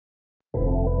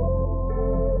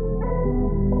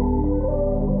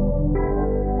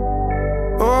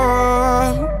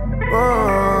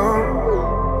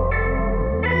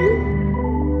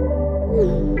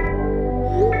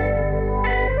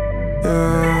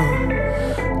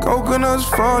Coconuts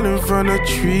falling from the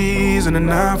trees in the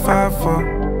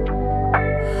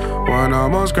 954. One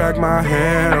almost cracked my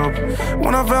head up.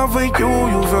 When I fell for you,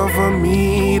 you fell for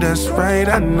me. That's right,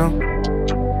 I know.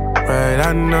 Right,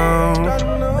 I know.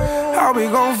 How we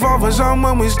gon' fall for something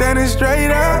when we standing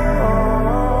straight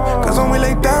up? Cause when we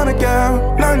lay down together,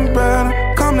 nothing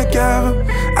better come together.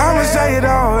 I'ma say it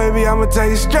all, baby, I'ma tell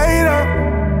you straight up.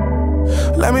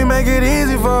 Let me make it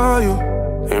easy for you.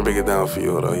 Let me break it down for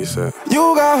you, though, he said.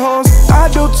 You got hoes, I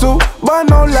do too, but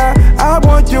no lie, I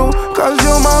want you, cause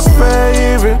you're my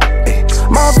favorite,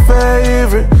 my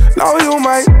favorite. No, you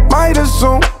might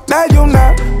assume that you're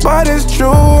not, but it's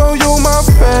true, you my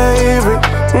favorite,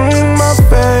 my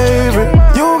favorite.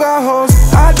 You got hoes,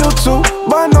 I do too,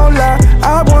 but no lie,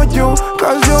 I want you,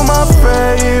 cause you're my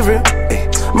favorite,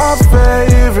 my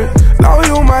favorite. No,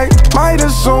 you might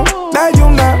assume that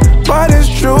you're not, but it's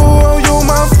true, you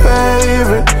my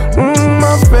favorite,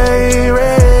 my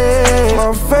favorite.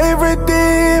 My favorite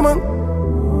demon,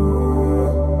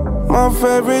 my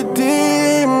favorite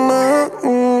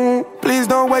demon. Please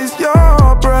don't waste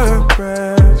your breath.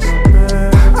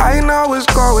 I know what's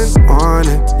going on,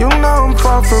 and you know I'm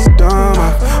far from dumb.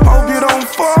 I hope you don't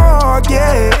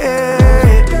forget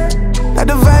that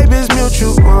the vibe is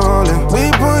mutual and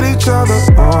we put each other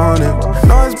on it.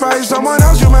 Know it's probably someone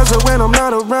else you mess with when I'm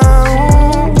not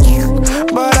around,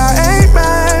 but I ain't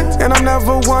mad, and I'm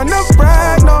never one to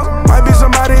brag, no. Might be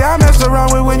somebody I mess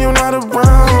around with when you're not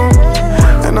around,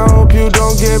 and I hope you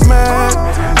don't get mad.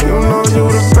 You know you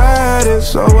the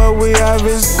baddest, so what we have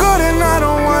is good, and I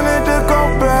don't want it to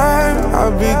go back. I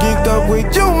be geeked up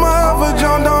with you, my other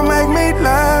John, don't make me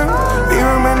laugh.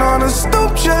 Even been on the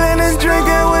stoop, chillin' and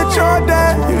drinking with your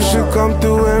dad. You should come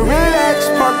through and relax,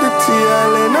 park the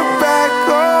TL in the back.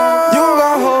 Oh, you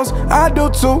got hoes, I do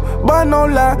too, but no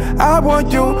lie, I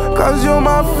want you, cause you're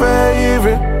my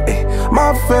favorite,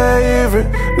 my favorite.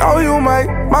 No, you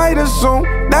might assume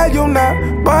that you're not,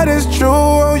 but it's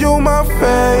true, you my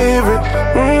favorite,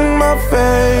 my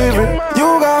favorite.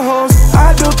 You got hoes,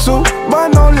 I do too, but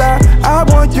no lie, I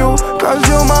want you, cause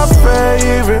you're my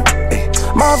favorite,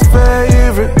 my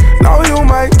favorite. No, you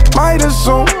might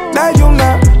assume that you're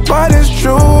not, but it's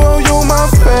true, you my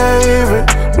favorite,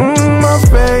 my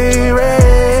favorite.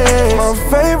 My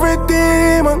favorite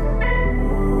demon,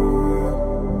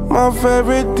 my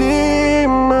favorite demon.